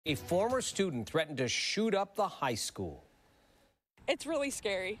A former student threatened to shoot up the high school. It's really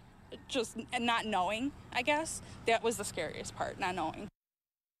scary, just not knowing, I guess. That was the scariest part, not knowing.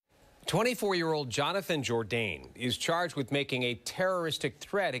 24-year-old Jonathan Jourdain is charged with making a terroristic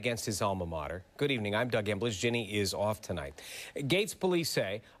threat against his alma mater. Good evening, I'm Doug Embledge. Ginny is off tonight. Gates police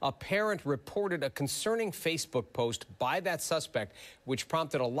say a parent reported a concerning Facebook post by that suspect, which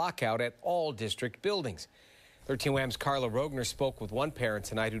prompted a lockout at all district buildings. 13 WHAM's Carla Rogner spoke with one parent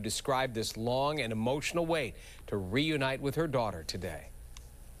tonight who described this long and emotional wait to reunite with her daughter today.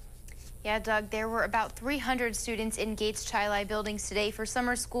 Yeah, Doug, there were about 300 students in Gates Chili buildings today for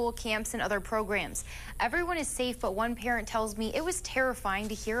summer school, camps, and other programs. Everyone is safe, but one parent tells me it was terrifying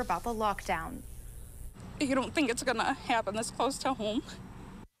to hear about the lockdown. You don't think it's gonna happen this close to home.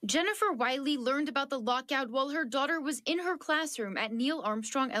 Jennifer Wiley learned about the lockout while her daughter was in her classroom at Neil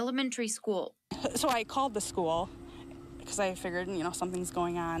Armstrong Elementary School. So I called the school because I figured, something's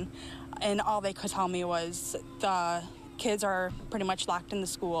going on. And all they could tell me was the kids are pretty much locked in the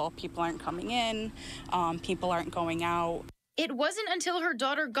school. People aren't coming in. People aren't going out. It wasn't until her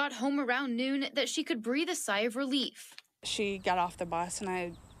daughter got home around noon that she could breathe a sigh of relief. She got off the bus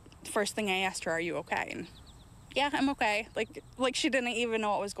and first thing I asked her, "Are you okay?" And yeah, I'm okay. Like she didn't even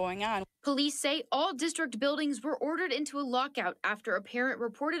know what was going on. Police say all district buildings were ordered into a lockout after a parent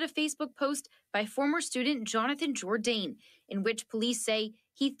reported a Facebook post by former student Jonathan Jourdain, in which police say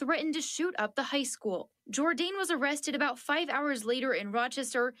he threatened to shoot up the high school. Jourdain was arrested about 5 hours later in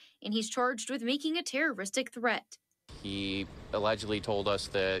Rochester, and he's charged with making a terroristic threat. He allegedly told us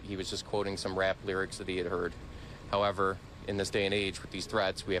that he was just quoting some rap lyrics that he had heard. However, in this day and age with these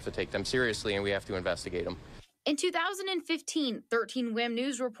threats, we have to take them seriously and we have to investigate them. In 2015, 13 WHAM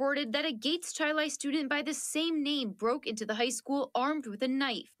News reported that a Gates Chili student by the same name broke into the high school armed with a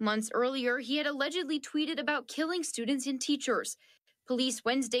knife. Months earlier, he had allegedly tweeted about killing students and teachers. Police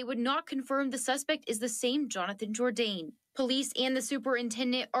Wednesday would not confirm the suspect is the same Jonathan Jourdain. Police and the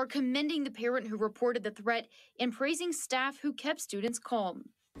superintendent are commending the parent who reported the threat and praising staff who kept students calm.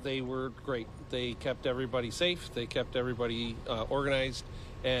 They were great. They kept everybody safe. They kept everybody organized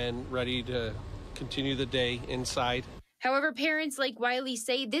and ready to continue the day inside. However, parents like Wiley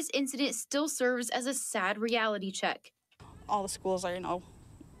say this incident still serves as a sad reality check. All the schools are,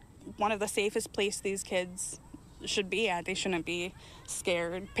 one of the safest places these kids should be at. They shouldn't be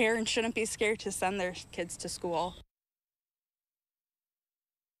scared. Parents shouldn't be scared to send their kids to school.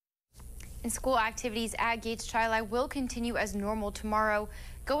 And school activities at Gates Chili will continue as normal tomorrow.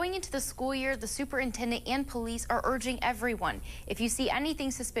 Going into the school year, the superintendent and police are urging everyone, if you see anything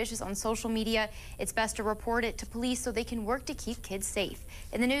suspicious on social media, it's best to report it to police so they can work to keep kids safe.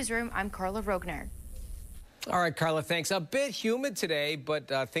 In the newsroom, I'm Carla Rogner. All right, Carla, thanks. A bit humid today, but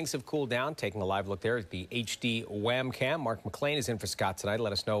things have cooled down. Taking a live look there at the HD WHAM cam. Mark McLean is in for Scott tonight.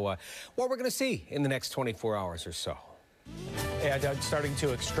 Let us know what we're going to see in the next 24 hours or so. Yeah, Doug, starting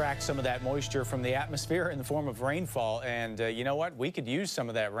to extract some of that moisture from the atmosphere in the form of rainfall. And you know what? We could use some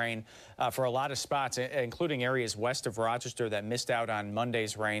of that rain for a lot of spots, including areas west of Rochester that missed out on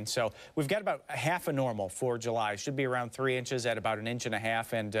Monday's rain. So we've got about half a normal for July. Should be around 3 inches at about 1.5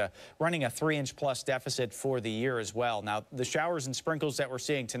 inches and running a 3-inch plus deficit for the year as well. Now, the showers and sprinkles that we're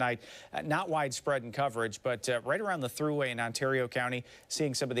seeing tonight, not widespread in coverage, but right around the Thruway in Ontario County,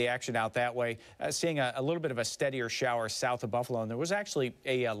 seeing some of the action out that way, seeing a little bit of a steadier shower south of Buffalo. And there was actually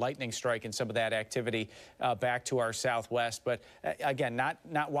a lightning strike in some of that activity back to our southwest. But again,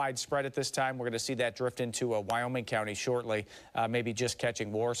 not widespread at this time. We're going to see that drift into Wyoming County shortly, maybe just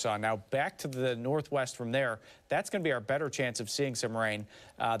catching Warsaw. Now back to the northwest from there. That's going to be our better chance of seeing some rain.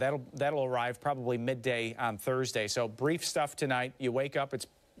 That'll arrive probably midday on Thursday. So brief stuff tonight. You wake up, it's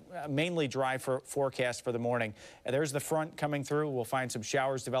mainly dry forecast for the morning. And there's the front coming through. We'll find some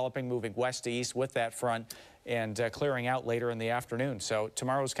showers developing, moving west to east with that front and clearing out later in the afternoon. So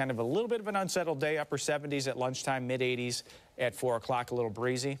tomorrow's kind of a little bit of an unsettled day, upper 70s at lunchtime, mid 80s at 4 o'clock, a little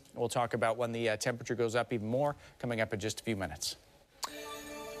breezy. We'll talk about when the temperature goes up even more coming up in just a few minutes.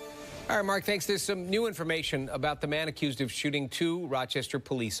 All right, Mark, thanks. There's some new information about the man accused of shooting 2 Rochester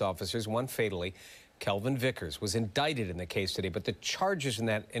police officers, one fatally. Kelvin Vickers was indicted in the case today, but the charges in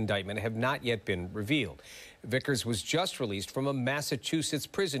that indictment have not yet been revealed. Vickers was just released from a Massachusetts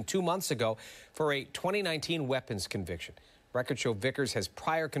prison 2 months ago for a 2019 weapons conviction. Records show Vickers has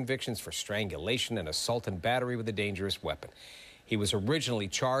prior convictions for strangulation and assault and battery with a dangerous weapon. He was originally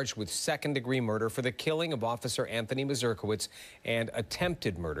charged with second-degree murder for the killing of Officer Anthony Mazurkowitz and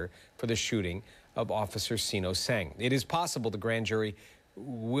attempted murder for the shooting of Officer Sino Seng. It is possible the grand jury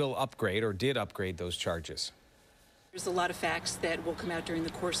will upgrade or did upgrade those charges. There's a lot of facts that will come out during the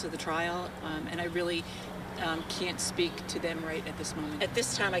course of the trial, and I really can't speak to them right at this moment. At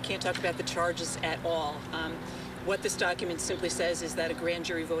this time, I can't talk about the charges at all. What this document simply says is that a grand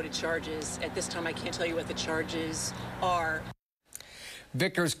jury voted charges. At this time, I can't tell you what the charges are.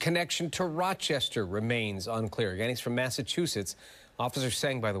 Vickers' connection to Rochester remains unclear. Again, he's from Massachusetts. Officer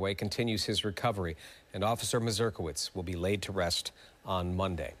Seng, by the way, continues his recovery, and Officer Mazurkowitz will be laid to rest on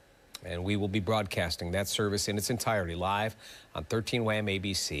Monday. And we will be broadcasting that service in its entirety live on 13 Wham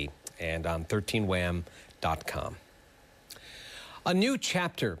ABC and on 13wham.com. A new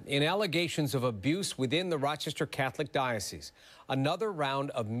chapter in allegations of abuse within the Rochester Catholic Diocese. Another round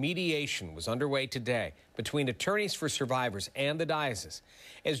of mediation was underway today between attorneys for survivors and the diocese.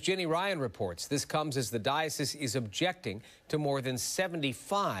 As Jenny Ryan reports, this comes as the diocese is objecting to more than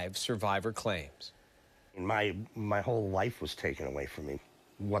 75 survivor claims. My whole life was taken away from me.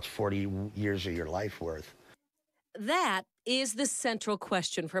 What's 40 years of your life worth? That is the central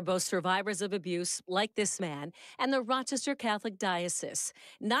question for both survivors of abuse, like this man, and the Rochester Catholic Diocese.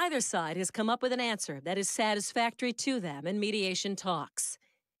 Neither side has come up with an answer that is satisfactory to them in mediation talks.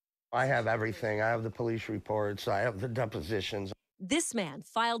 I have everything. I have the police reports. I have the depositions. This man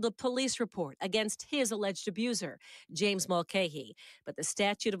filed a police report against his alleged abuser, James Mulcahy, but the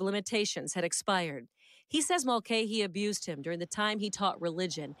statute of limitations had expired. He says Mulcahy abused him during the time he taught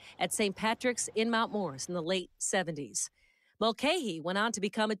religion at St. Patrick's in Mount Morris in the late 70s. Mulcahy went on to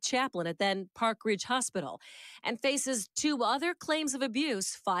become a chaplain at then Park Ridge Hospital and faces 2 other claims of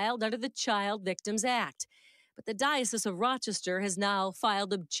abuse filed under the Child Victims Act. But the Diocese of Rochester has now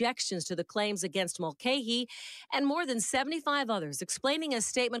filed objections to the claims against Mulcahy and more than 75 others, explaining in a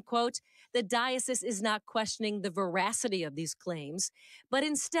statement, quote, "The diocese is not questioning the veracity of these claims, but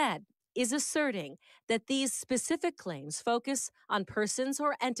instead is asserting that these specific claims focus on persons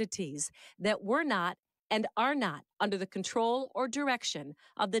or entities that were not and are not under the control or direction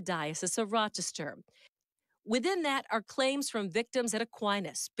of the Diocese of Rochester." Within that are claims from victims at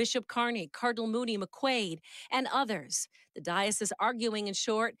Aquinas, Bishop Carney, Cardinal Mooney McQuaid, and others. The diocese arguing, in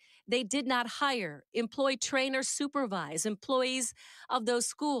short, they did not hire, employ, train, or supervise employees of those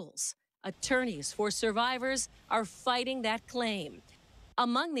schools. Attorneys for survivors are fighting that claim.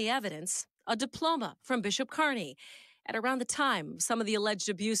 Among the evidence, a diploma from Bishop Carney at around the time of some of the alleged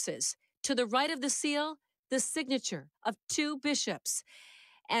abuses. To the right of the seal, the signature of 2 bishops.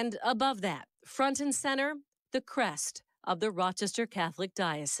 And above that, front and center, the crest of the Rochester Catholic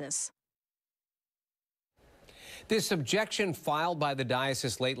Diocese. This objection filed by the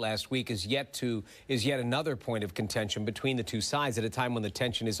diocese late last week is yet another point of contention between the 2 sides at a time when the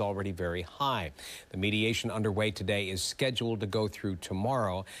tension is already very high. The mediation underway today is scheduled to go through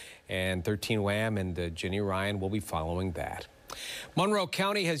tomorrow, and 13 Wham and Jenny Ryan will be following that. Monroe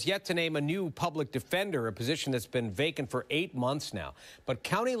County has yet to name a new public defender, a position that's been vacant for 8 months now. But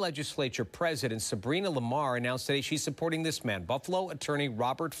County Legislature President Sabrina Lamar announced today she's supporting this man, Buffalo attorney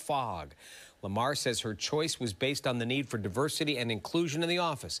Robert Fogg. Lamar says her choice was based on the need for diversity and inclusion in the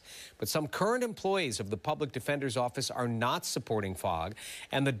office. But some current employees of the Public Defender's Office are not supporting Fogg,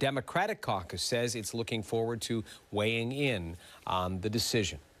 and the Democratic caucus says it's looking forward to weighing in on the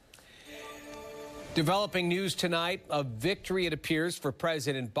decision. Developing news tonight, a victory, it appears, for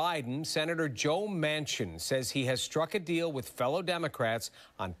President Biden. Senator Joe Manchin says he has struck a deal with fellow Democrats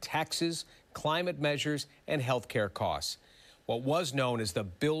on taxes, climate measures, and health care costs. What was known as the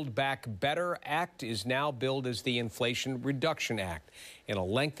Build Back Better Act is now billed as the Inflation Reduction Act. In a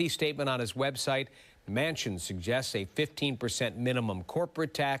lengthy statement on his website, Manchin suggests a 15% minimum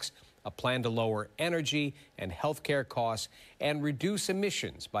corporate tax, a plan to lower energy and health care costs, and reduce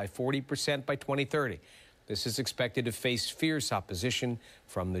emissions by 40% by 2030. This is expected to face fierce opposition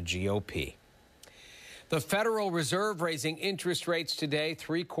from the GOP. The Federal Reserve raising interest rates today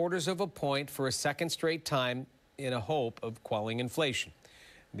 3/4 of a point for a second straight time in a hope of quelling inflation.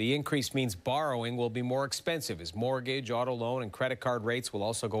 The increase means borrowing will be more expensive as mortgage, auto loan, and credit card rates will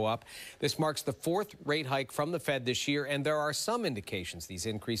also go up. This marks the 4th rate hike from the Fed this year, and there are some indications these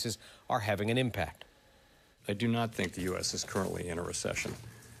increases are having an impact. I do not think the U.S. is currently in a recession.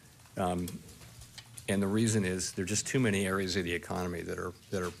 And the reason is there are just too many areas of the economy that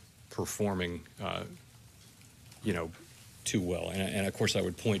are performing, too well. And of course, I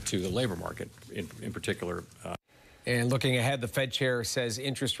would point to the labor market in particular. And looking ahead, the Fed chair says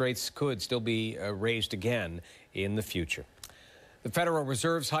interest rates could still be raised again in the future. The Federal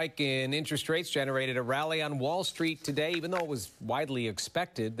Reserve's hike in interest rates generated a rally on Wall Street today, even though it was widely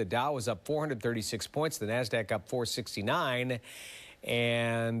expected. The Dow was up 436 points, the Nasdaq up 469,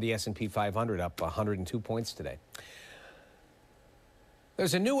 and the S&P 500 up 102 points today.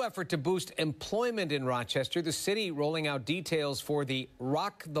 There's a new effort to boost employment in Rochester. The city rolling out details for the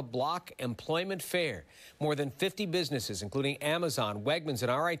Rock the Block Employment Fair. More than 50 businesses, including Amazon, Wegmans,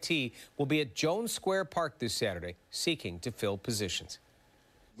 and RIT, will be at Jones Square Park this Saturday, seeking to fill positions.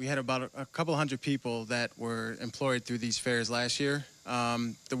 We had about a couple hundred people that were employed through these fairs last year.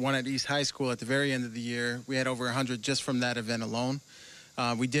 The one at East High School at the very end of the year, we had over 100 just from that event alone.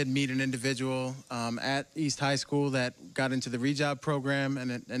 We did meet an individual at East High School that got into the rejob program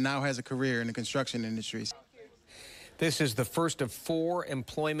and now has a career in the construction industry. This is the first of 4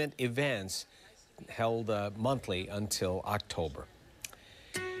 employment events held monthly until October.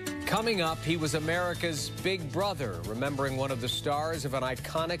 Coming up, he was America's Big Brother, remembering one of the stars of an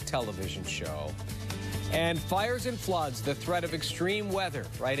iconic television show. And fires and floods, the threat of extreme weather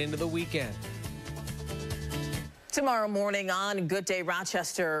right into the weekend. Tomorrow morning on Good Day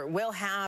Rochester, we'll have